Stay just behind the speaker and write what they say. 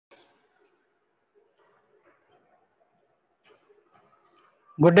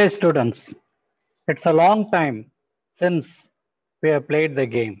Good day, students. It's a long time since we have played the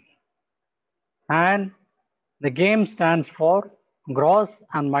game, and the game stands for Gross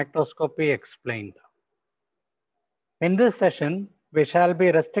and Microscopy Explained. In this session, we shall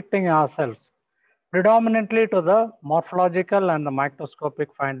be restricting ourselves predominantly to the morphological and the microscopic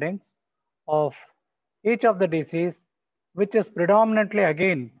findings of each of the disease, which is predominantly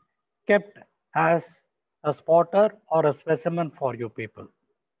again kept as a spotter or a specimen for you people.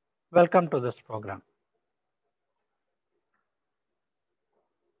 Welcome to this program.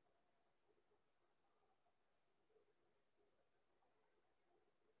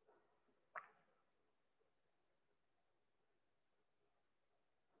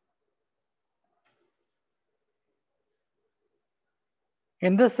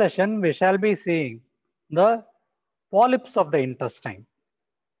 In this session, we shall be seeing the polyps of the intestine.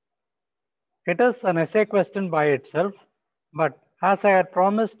 It is an essay question by itself, but as I had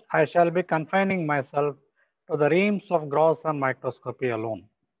promised, I shall be confining myself to the realms of gross and microscopy alone.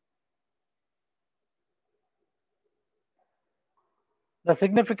 The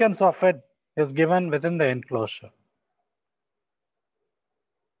significance of it is given within the enclosure.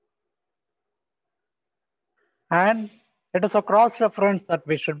 And it is a cross-reference that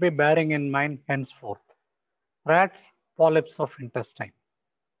we should be bearing in mind henceforth. Rats, polyps of intestine.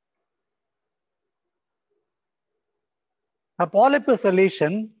 A polyp is a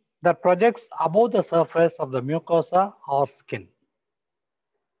lesion that projects above the surface of the mucosa or skin.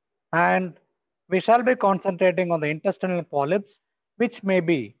 And we shall be concentrating on the intestinal polyps, which may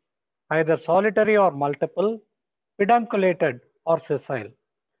be either solitary or multiple, pedunculated or sessile,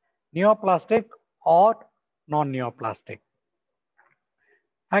 neoplastic or non-neoplastic.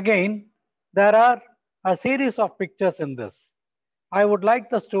 Again, there are a series of pictures in this. I would like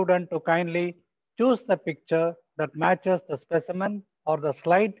the student to kindly choose the picture that matches the specimen or the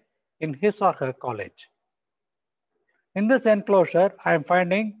slide in his or her college. In this enclosure, I am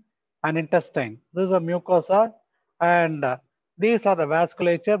finding an intestine. This is a mucosa, and these are the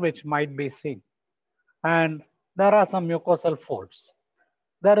vasculature which might be seen. And there are some mucosal folds.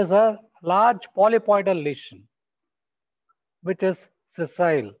 There is a large polypoidal lesion, which is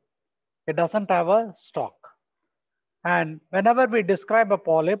sessile. It doesn't have a stalk. And whenever we describe a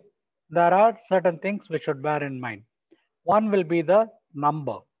polyp, there are certain things we should bear in mind. One will be the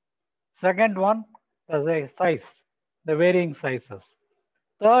number. Second one is a size, the varying sizes.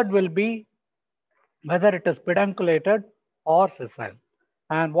 Third will be whether it is pedunculated or sessile.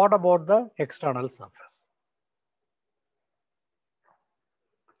 And what about the external surface?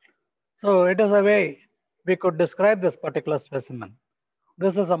 So it is a way we could describe this particular specimen.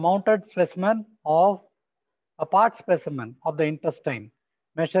 This is a mounted specimen of a part specimen of the intestine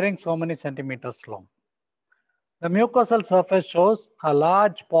measuring so many centimeters long. The mucosal surface shows a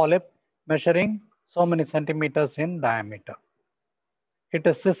large polyp measuring so many centimeters in diameter. It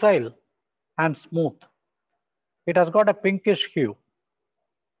is sessile and smooth. It has got a pinkish hue.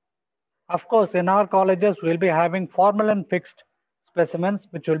 Of course, in our colleges, we'll be having formalin fixed specimens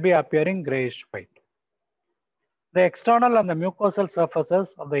which will be appearing grayish white. The external and the mucosal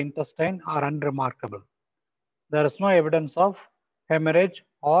surfaces of the intestine are unremarkable. There is no evidence of hemorrhage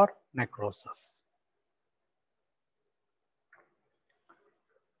or necrosis.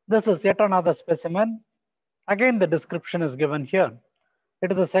 This is yet another specimen. Again, the description is given here.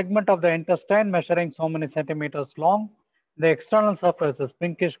 It is a segment of the intestine measuring so many centimeters long. The external surface is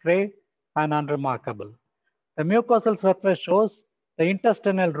pinkish gray and unremarkable. The mucosal surface shows the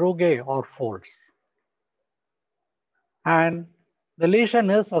intestinal rugae or folds. And the lesion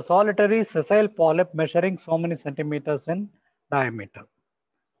is a solitary sessile polyp measuring so many centimeters in diameter.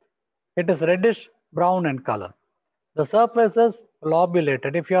 It is reddish brown in color. The surface is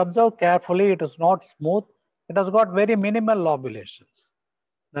lobulated. If you observe carefully, it is not smooth. It has got very minimal lobulations.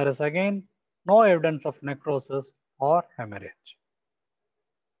 There is again no evidence of necrosis or hemorrhage.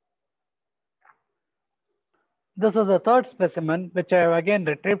 This is the third specimen which I have again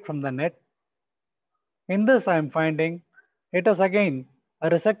retrieved from the net. In this I am finding it is again a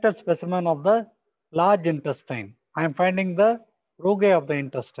resected specimen of the large intestine. I am finding the rugae of the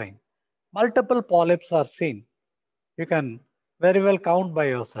intestine. Multiple polyps are seen. You can very well count by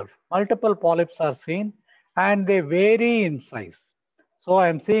yourself. Multiple polyps are seen and they vary in size. So I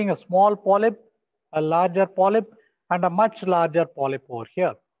am seeing a small polyp, a larger polyp, and a much larger polyp over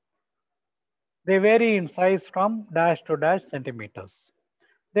here. They vary in size from dash to dash centimeters.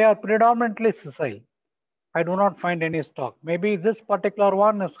 They are predominantly sessile. I do not find any stalk. Maybe this particular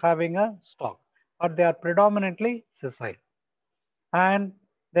one is having a stalk, but they are predominantly sessile. And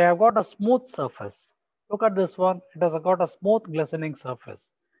they have got a smooth surface. Look at this one, it has got a smooth glistening surface,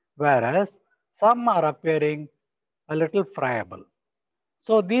 whereas some are appearing a little friable.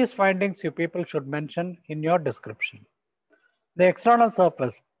 So these findings you people should mention in your description. The external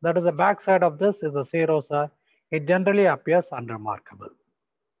surface, that is the back side of this, is a serosa. It generally appears unremarkable.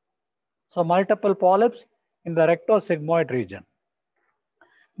 So multiple polyps in the rectosigmoid region.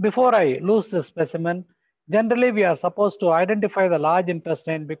 Before I lose this specimen, generally we are supposed to identify the large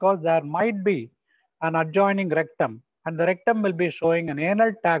intestine because there might be an adjoining rectum and the rectum will be showing an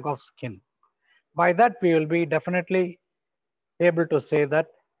anal tag of skin. By that we will be definitely able to say that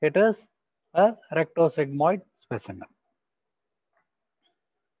it is a rectosigmoid specimen.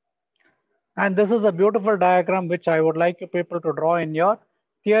 And this is a beautiful diagram which I would like you people to draw in your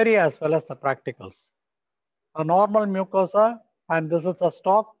theory as well as the practicals. A normal mucosa, and this is the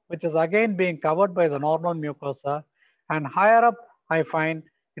stalk which is again being covered by the normal mucosa, and higher up I find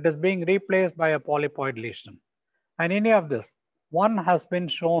it is being replaced by a polypoid lesion. And any of this, one has been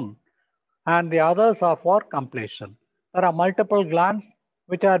shown and the others are for completion. There are multiple glands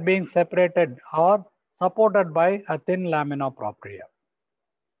which are being separated or supported by a thin lamina propria.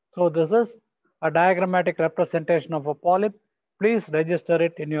 So this is a diagrammatic representation of a polyp. Please register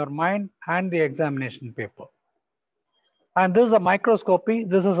it in your mind and the examination paper. And this is a microscopy.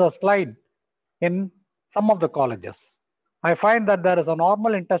 This is a slide in some of the colleges. I find that there is a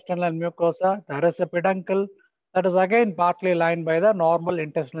normal intestinal mucosa, there is a peduncle that is again partly lined by the normal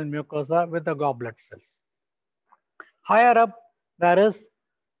intestinal mucosa with the goblet cells. Higher up, there is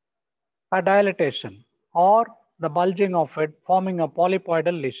a dilatation or the bulging of it forming a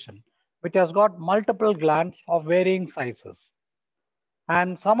polypoidal lesion, which has got multiple glands of varying sizes.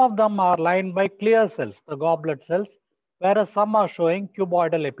 And some of them are lined by clear cells, the goblet cells, whereas some are showing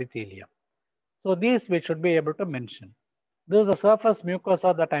cuboidal epithelium. So these we should be able to mention. This is the surface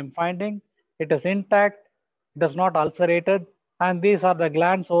mucosa that I'm finding. It is intact, it is not ulcerated, and these are the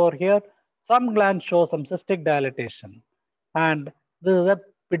glands over here. Some glands show some cystic dilatation. And this is a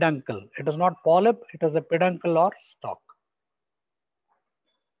peduncle. It is not polyp, it is a peduncle or stalk.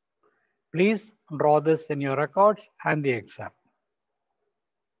 Please draw this in your records and the exam.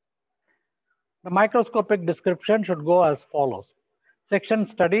 The microscopic description should go as follows. Section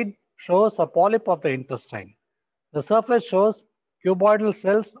studied shows a polyp of the intestine. The surface shows cuboidal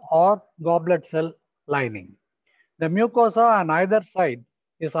cells or goblet cell lining. The mucosa on either side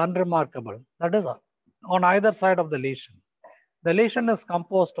is unremarkable, that is, on either side of the lesion. The lesion is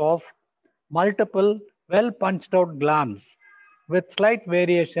composed of multiple well punched out glands with slight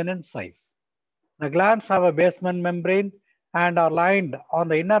variation in size. The glands have a basement membrane and are lined on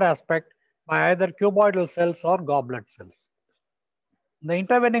the inner aspect by either cuboidal cells or goblet cells. The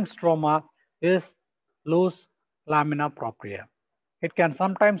intervening stroma is loose lamina propria. It can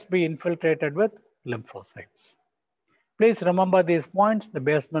sometimes be infiltrated with lymphocytes. Please remember these points: the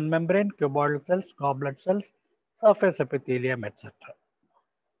basement membrane, cuboidal cells, goblet cells, surface epithelium, etc.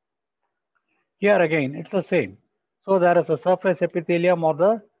 Here again, it's the same. So there is a surface epithelium or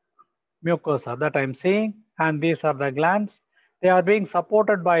the mucosa that I'm seeing, and these are the glands. They are being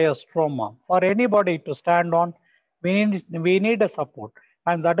supported by a stroma. For anybody to stand on, we need a support,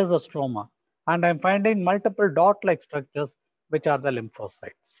 and that is a stroma. And I'm finding multiple dot-like structures, which are the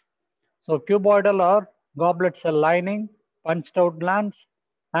lymphocytes. So cuboidal or goblet cell lining, punched out glands,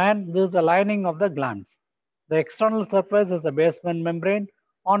 and this is the lining of the glands. The external surface is the basement membrane.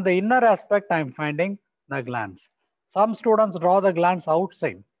 On the inner aspect, I'm finding the glands. Some students draw the glands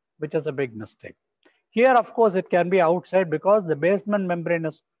outside, which is a big mistake. Here, of course, it can be outside because the basement membrane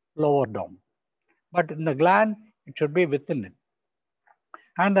is lower down. But in the gland, it should be within it.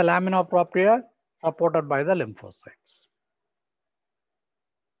 And the lamina propria supported by the lymphocytes.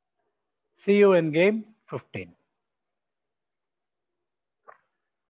 See you in game 15.